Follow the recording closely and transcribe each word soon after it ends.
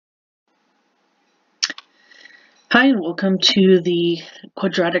Hi, and welcome to the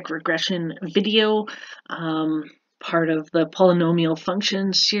quadratic regression video, part of the polynomial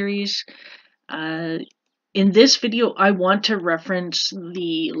functions series. In this video, I want to reference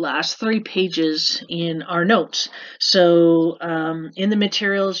the last 3 pages in our notes. So in the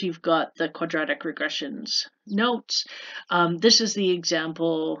materials, you've got the quadratic regressions notes. This is the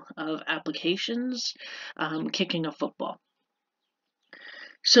example of applications, kicking a football.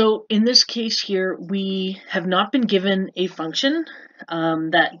 So in this case here, we have not been given a function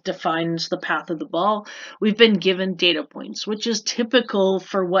that defines the path of the ball. We've been given data points, which is typical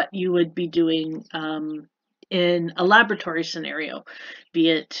for what you would be doing in a laboratory scenario, be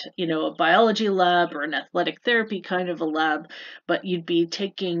it, a biology lab or an athletic therapy kind of a lab, but you'd be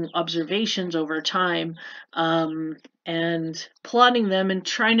taking observations over time and plotting them and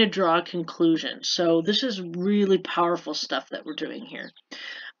trying to draw a conclusion. So this is really powerful stuff that we're doing here.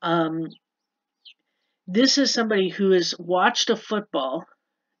 This is somebody who has watched a football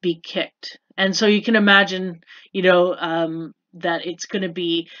be kicked. And so you can imagine, that it's going to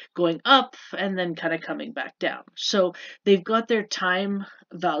be going up and then kind of coming back down. So they've got their time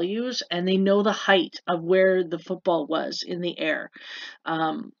values and they know the height of where the football was in the air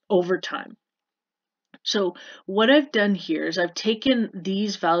over time. So what I've done here is I've taken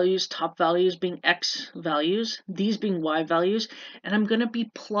these values, top values being X values, these being Y values, and I'm going to be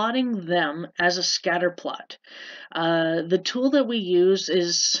plotting them as a scatter plot. The tool that we use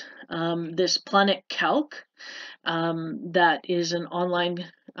is this PlanetCalc. That is an online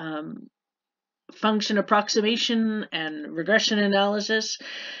function approximation and regression analysis.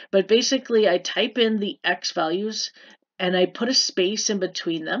 But basically, I type in the X values and I put a space in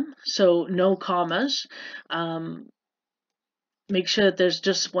between them, so no commas. Make sure that there's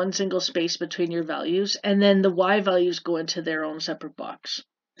just one single space between your values, and then the Y values go into their own separate box.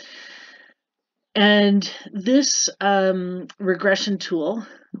 And this regression tool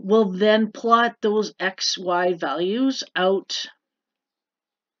will then plot those X, Y values out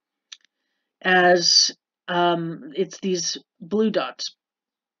as it's these blue dots.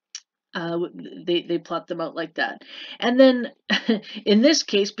 They plot them out like that. And then in this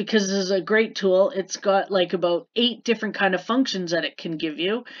case, because this is a great tool, it's got like about 8 different kind of functions that it can give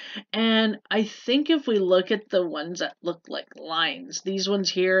you. And I think if we look at the ones that look like lines, these ones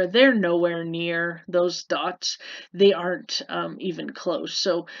here, they're nowhere near those dots. They aren't even close.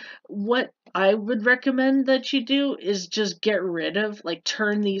 So what I would recommend that you do is just get rid of,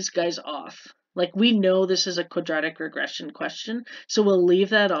 turn these guys off. Like, we know this is a quadratic regression question, so we'll leave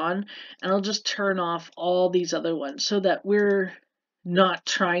that on, and I'll just turn off all these other ones so that we're not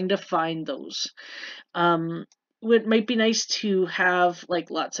trying to find those. It might be nice to have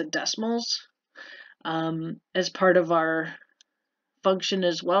lots of decimals as part of our function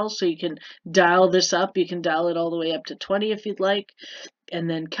as well, so you can dial this up. You can dial it all the way up to 20 if you'd like, and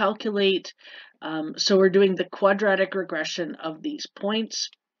then calculate. So we're doing the quadratic regression of these points.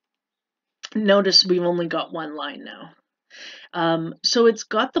 Notice we've only got one line now. So it's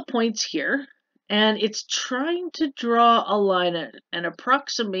got the points here, and it's trying to draw a line, an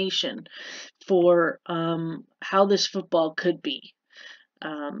approximation for how this football could be.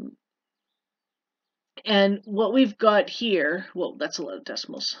 And what we've got here, well, that's a lot of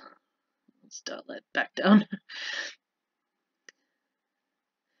decimals. Let's dial that back down.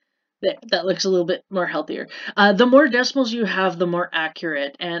 That looks a little bit more healthier. The more decimals you have, the more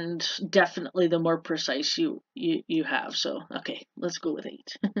accurate, and definitely the more precise you have. So, okay, let's go with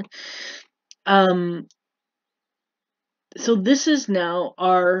 8. So this is now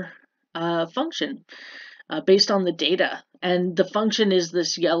our function based on the data, and the function is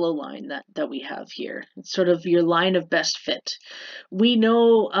this yellow line that we have here. It's sort of your line of best fit. We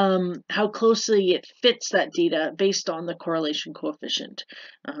know how closely it fits that data based on the correlation coefficient.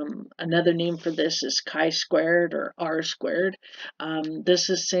 Another name for this is chi-squared or r-squared. This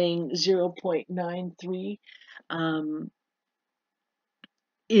is saying 0.93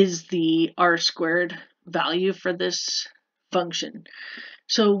 is the r-squared value for this function.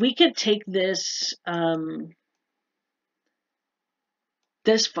 So we could take this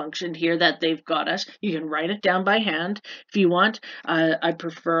this function here that they've got us. You can write it down by hand if you want. I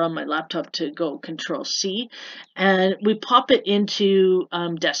prefer on my laptop to go Control-C, and we pop it into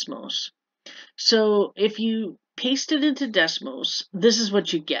decimals. So if you paste it into decimals, this is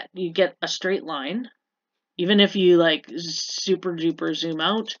what you get. You get a straight line. Even if you super duper zoom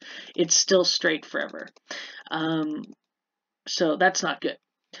out, it's still straight forever. So that's not good.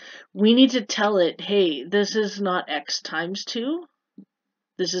 We need to tell it, hey, this is not x times 2.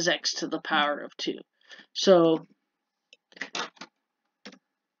 This is x to the power of 2. So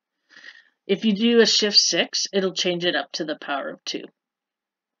If you do a shift 6, it'll change it up to the power of 2.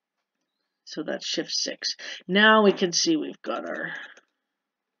 So that's shift 6. Now we can see we've got our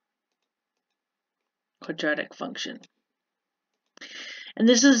quadratic function. And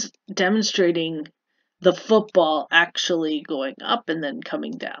this is demonstrating the football actually going up and then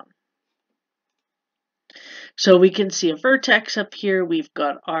coming down. So we can see a vertex up here. We've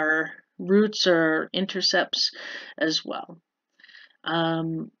got our roots or intercepts as well.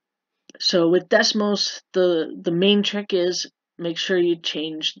 So with Desmos, the main trick is make sure you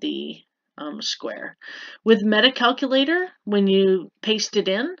change the square. With MetaCalculator, when you paste it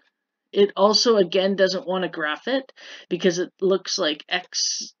in, it also again doesn't want to graph it because it looks like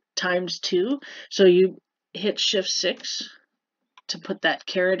x times 2. So you hit shift 6 to put that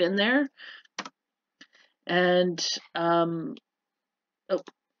caret in there. And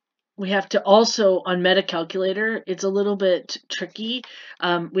we have to also, on MetaCalculator, it's a little bit tricky.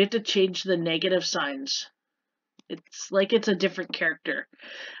 We have to change the negative signs. It's like it's a different character.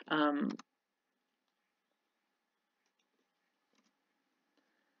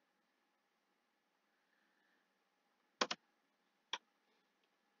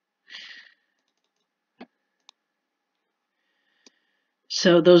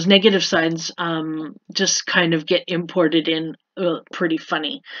 So those negative signs just kind of get imported in pretty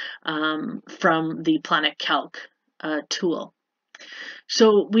funny from the PlanetCalc tool.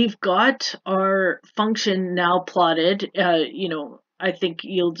 So we've got our function now plotted. I think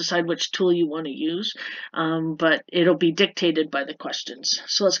you'll decide which tool you want to use, but it'll be dictated by the questions.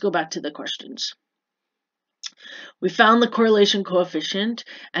 So let's go back to the questions. We found the correlation coefficient,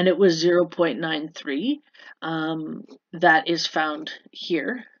 and it was 0.93. That is found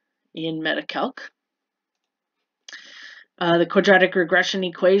here in MetaCalc. The quadratic regression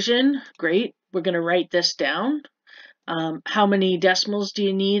equation, great. We're going to write this down. How many decimals do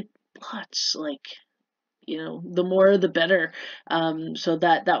you need? Lots, the more the better. So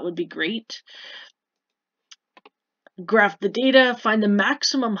that would be great. Graph the data, find the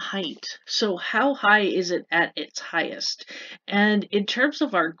maximum height. So how high is it at its highest? And in terms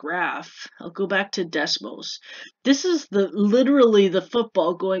of our graph, I'll go back to Desmos. This is literally the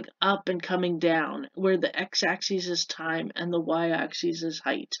football going up and coming down, where the x-axis is time and the y-axis is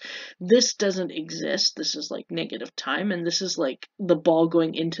height. This doesn't exist. This is like negative time, and this is like the ball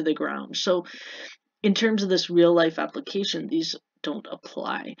going into the ground. So in terms of this real life application, these don't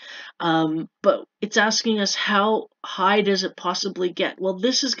apply. But it's asking us, how high does it possibly get? Well,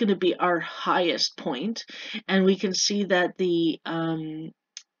 this is going to be our highest point, and we can see that the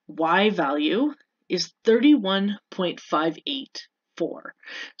y value is 31.584.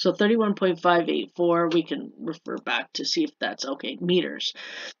 So 31.584, we can refer back to see if that's okay, meters.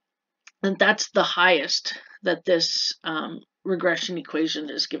 And that's the highest that this regression equation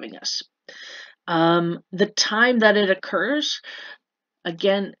is giving us. The time that it occurs,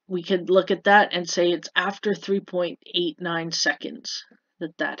 again, we could look at that and say it's after 3.89 seconds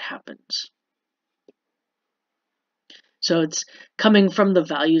that happens. So it's coming from the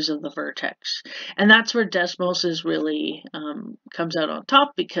values of the vertex. And that's where Desmos is really comes out on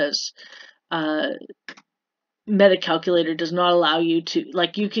top, because MetaCalculator does not allow you to,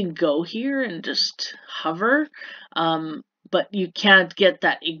 you can go here and just hover, but you can't get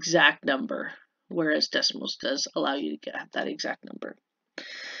that exact number, whereas Desmos does allow you to get that exact number.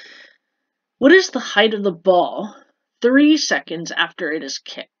 What is the height of the ball 3 seconds after it is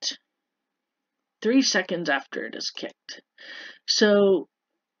kicked? 3 seconds after it is kicked. So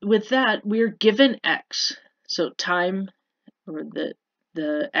with that, we're given x. So time, or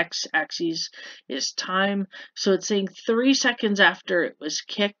the x-axis is time. So it's saying 3 seconds after it was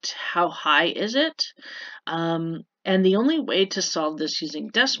kicked, how high is it? And the only way to solve this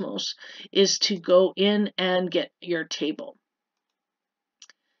using Desmos is to go in and get your table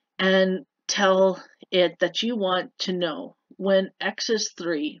and tell it that you want to know when x is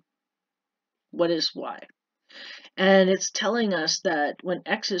 3, what is y? And it's telling us that when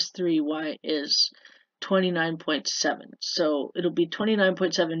x is 3, y is 29.7. So it'll be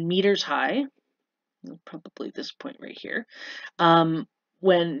 29.7 meters high, probably this point right here,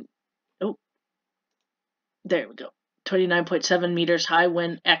 when, oh, there we go, 29.7 meters high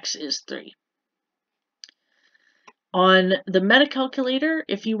when x is 3. On the MetaCalculator,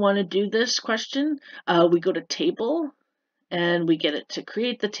 if you want to do this question, we go to table and we get it to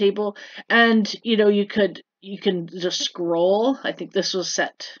create the table, and you can just scroll. I think this was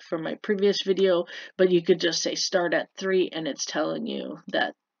set from my previous video, but you could just say start at 3 and it's telling you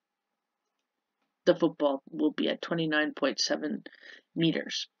that the football will be at 29.7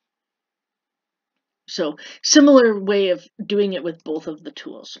 meters. So similar way of doing it with both of the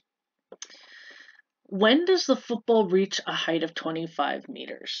tools. when does the football reach a height of 25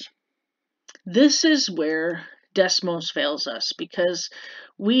 meters? This is where Desmos fails us because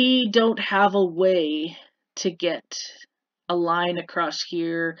we don't have a way to get a line across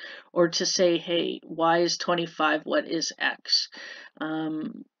here or to say, hey, y is 25, what is x?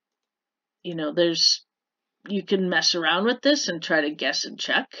 You know, you can mess around with this and try to guess and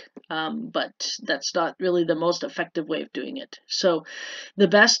check, but that's not really the most effective way of doing it. So the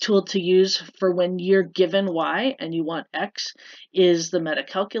best tool to use for when you're given y and you want x is the meta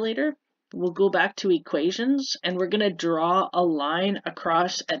calculator. We'll go back to equations and we're going to draw a line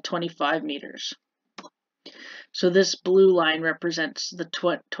across at 25 meters. So this blue line represents the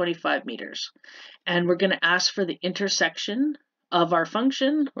 25 meters. And we're going to ask for the intersection of our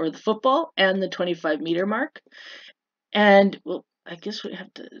function, or the football, and the 25-meter mark. And, well, I guess we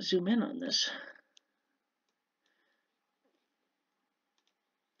have to zoom in on this.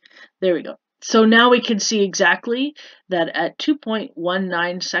 There we go. So now we can see exactly that at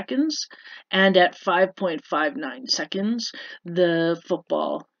 2.19 seconds and at 5.59 seconds, the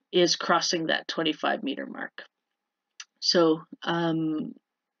football is crossing that 25-meter mark. So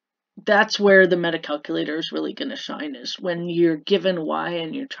that's where the meta calculator is really going to shine, is when you're given y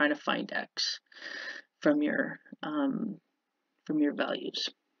and you're trying to find x from your values.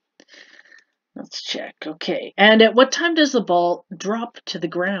 Let's check. Okay, and at what time does the ball drop to the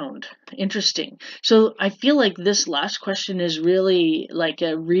ground? Interesting. So I feel like this last question is really like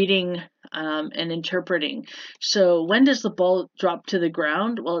a reading and interpreting. So when does the ball drop to the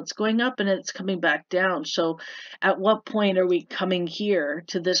ground? Well, it's going up and it's coming back down. So at what point are we coming here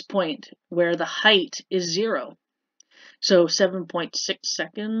to this point where the height is 0? So 7.6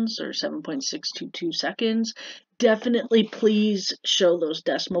 seconds or 7.622 seconds. Definitely please show those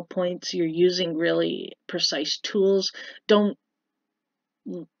decimal points. You're using really precise tools. Don't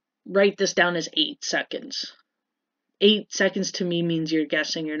write this down as 8 seconds. 8 seconds to me means you're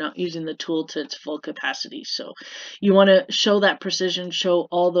guessing, you're not using the tool to its full capacity. So you want to show that precision, show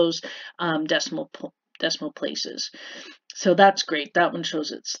all those decimal places. So that's great. That one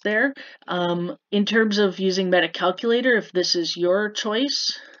shows it's there. In terms of using meta calculator, if this is your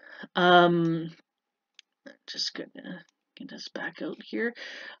choice, just gonna get us back out here.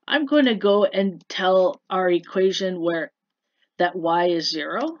 I'm going to go and tell our equation where that y is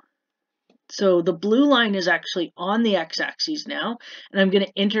 0. So the blue line is actually on the x-axis now, and I'm going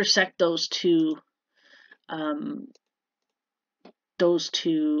to intersect those two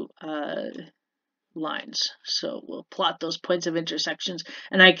lines. So we'll plot those points of intersections,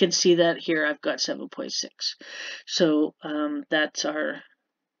 and I can see that here I've got 7.6. So that's our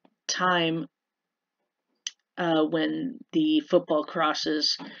time when the football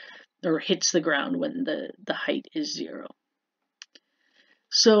crosses or hits the ground when the height is 0.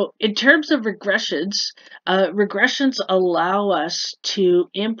 So in terms of regressions, regressions allow us to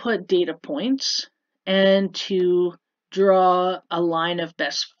input data points and to draw a line of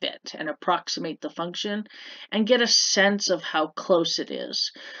best fit and approximate the function and get a sense of how close it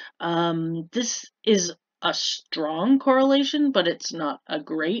is. This is a strong correlation, but it's not a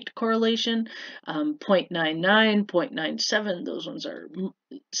great correlation. 0.99, 0.97, those ones are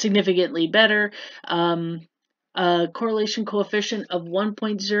significantly better. A correlation coefficient of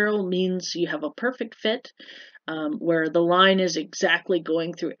 1.0 means you have a perfect fit, where the line is exactly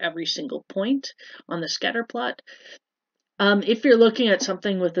going through every single point on the scatter plot. If you're looking at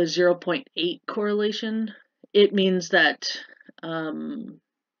something with a 0.8 correlation, it means that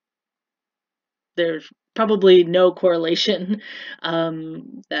there's probably no correlation,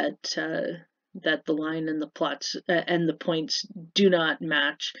 that the line and the plots and the points do not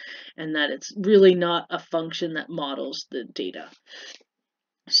match, and that it's really not a function that models the data.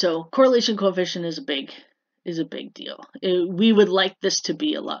 So correlation coefficient is a big deal. We would like this to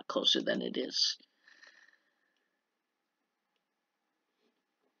be a lot closer than it is.